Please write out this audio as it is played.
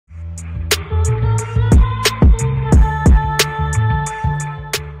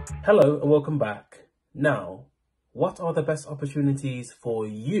Hello and welcome back. Now, what are the best opportunities for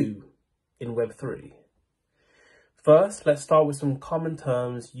you in Web3? First, let's start with some common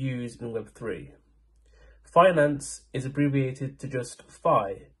terms used in Web3. Finance is abbreviated to just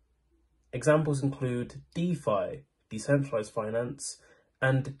FI. Examples include DeFi, decentralized finance,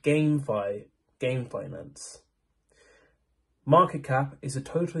 and GameFi, game finance. Market cap is the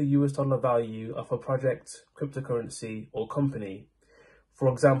total US dollar value of a project, cryptocurrency, or company. For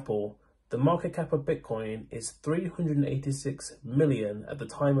example, the market cap of Bitcoin is 386 million at the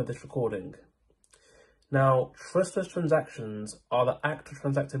time of this recording. Now, trustless transactions are the act of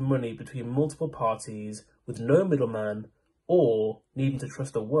transacting money between multiple parties with no middleman or needing to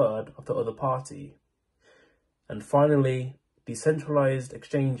trust the word of the other party. And finally, decentralized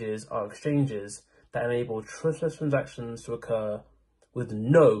exchanges are exchanges that enable trustless transactions to occur with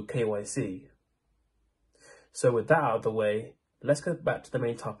no KYC. So with that out of the way, let's get back to the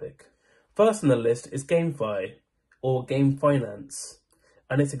main topic. First on the list is GameFi, or game finance,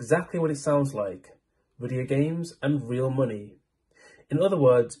 and it's exactly what it sounds like: video games and real money. In other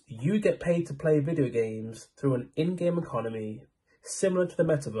words, you get paid to play video games through an in-game economy similar to the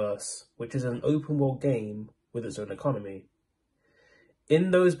Metaverse, which is an open world game with its own economy. In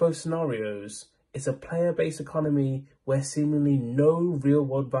those both scenarios, it's a player-based economy where seemingly no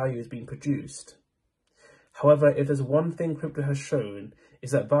real-world value is being produced. However, if there's one thing crypto has shown,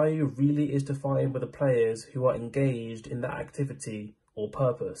 is that value really is defined by the players who are engaged in that activity or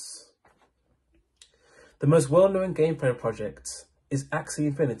purpose. The most well-known GameFi project is Axie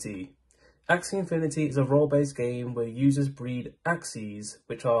Infinity. Axie Infinity is a role-based game where users breed Axies,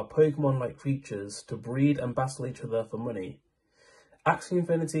 which are Pokemon-like creatures, to breed and battle each other for money. Axie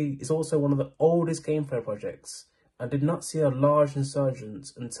Infinity is also one of the oldest GameFi projects and did not see a large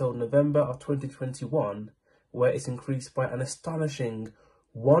insurgence until November of 2021, where it's increased by an astonishing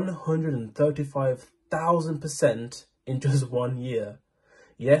 135,000% in just 1 year.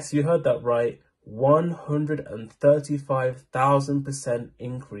 Yes, you heard that right, 135,000%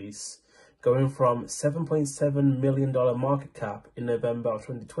 increase, going from $7.7 million market cap in November of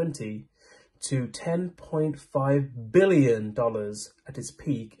 2020 to $10.5 billion at its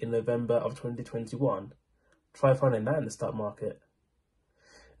peak in November of 2021. Try finding that in the stock market.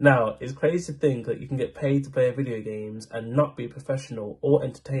 Now, it's crazy to think that you can get paid to play video games and not be a professional or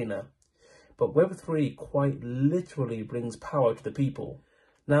entertainer, but Web3 quite literally brings power to the people.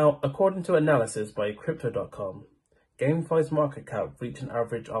 Now, according to analysis by Crypto.com, GameFi's market cap reached an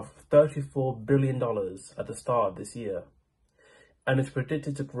average of $34 billion at the start of this year, and it's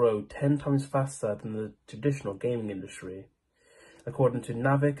predicted to grow 10 times faster than the traditional gaming industry, according to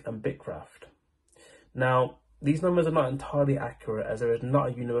Navic and Bitcraft. Now, these numbers are not entirely accurate, as there is not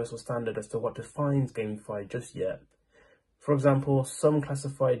a universal standard as to what defines GameFi just yet. For example, some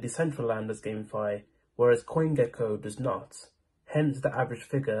classify Decentraland as GameFi, whereas CoinGecko does not, hence the average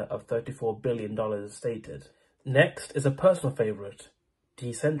figure of $34 billion stated. Next is a personal favourite.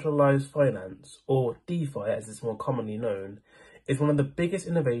 Decentralized finance, or DeFi as it's more commonly known, is one of the biggest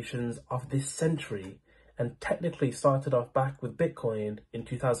innovations of this century and technically started off back with Bitcoin in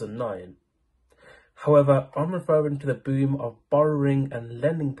 2009. However, I'm referring to the boom of borrowing and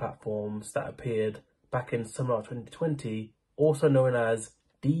lending platforms that appeared back in summer of 2020, also known as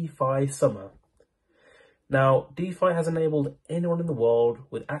DeFi summer. Now, DeFi has enabled anyone in the world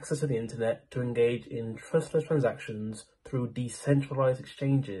with access to the internet to engage in trustless transactions through decentralized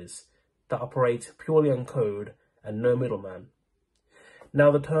exchanges that operate purely on code and no middleman.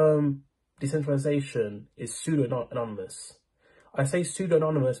 Now, the term decentralization is pseudo-anonymous. I say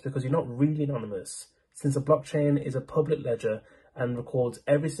pseudo-anonymous because you're not really anonymous, since a blockchain is a public ledger and records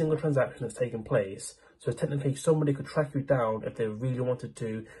every single transaction that's taken place, so technically somebody could track you down if they really wanted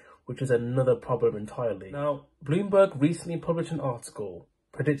to, which is another problem entirely. Now, Bloomberg recently published an article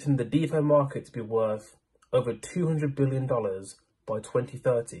predicting the DeFi market to be worth over $200 billion by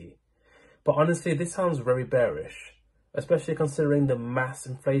 2030. But honestly, this sounds very bearish, especially considering the mass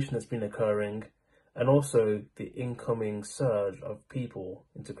inflation that's been occurring and also the incoming surge of people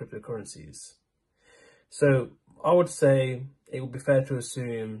into cryptocurrencies. So I would say it would be fair to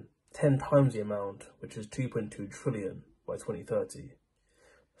assume 10 times the amount, which is 2.2 trillion by 2030.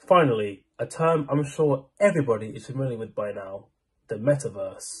 Finally, a term I'm sure everybody is familiar with by now, the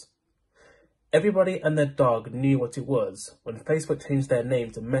Metaverse. Everybody and their dog knew what it was when Facebook changed their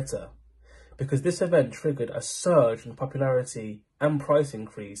name to Meta, because this event triggered a surge in popularity and price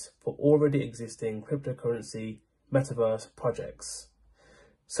increase for already existing cryptocurrency Metaverse projects,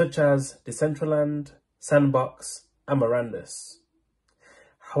 such as Decentraland, Sandbox, and Mirandus.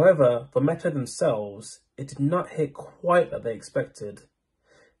 However, for Meta themselves, it did not hit quite like they expected.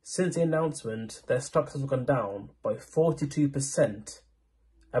 Since the announcement, their stocks have gone down by 42%,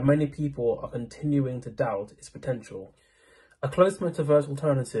 and many people are continuing to doubt its potential. A closed metaverse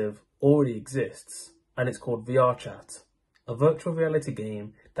alternative already exists, and it's called VRChat, a virtual reality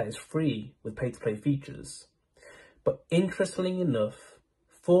game that is free with pay-to-play features. But interestingly enough,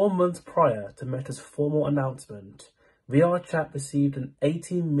 4 months prior to Meta's formal announcement, VRChat received an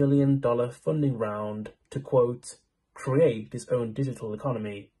 $80 million funding round to, quote, create its own digital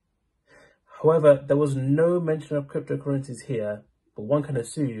economy. However, there was no mention of cryptocurrencies here, but one can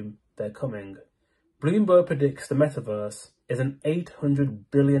assume they're coming. Bloomberg predicts the Metaverse is an $800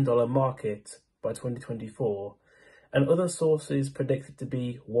 billion market by 2024, and other sources predict it to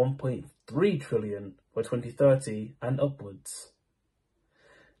be $1.3 trillion by 2030 and upwards.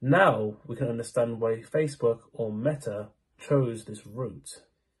 Now we can understand why Facebook or Meta chose this route.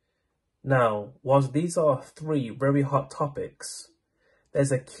 Now, whilst these are 3 very hot topics,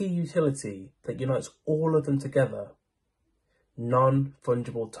 there's a key utility that unites all of them together: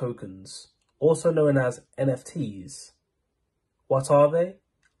 non-fungible tokens, also known as NFTs. What are they,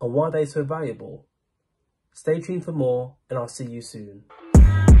 and why are they so valuable? Stay tuned for more, and I'll see you soon.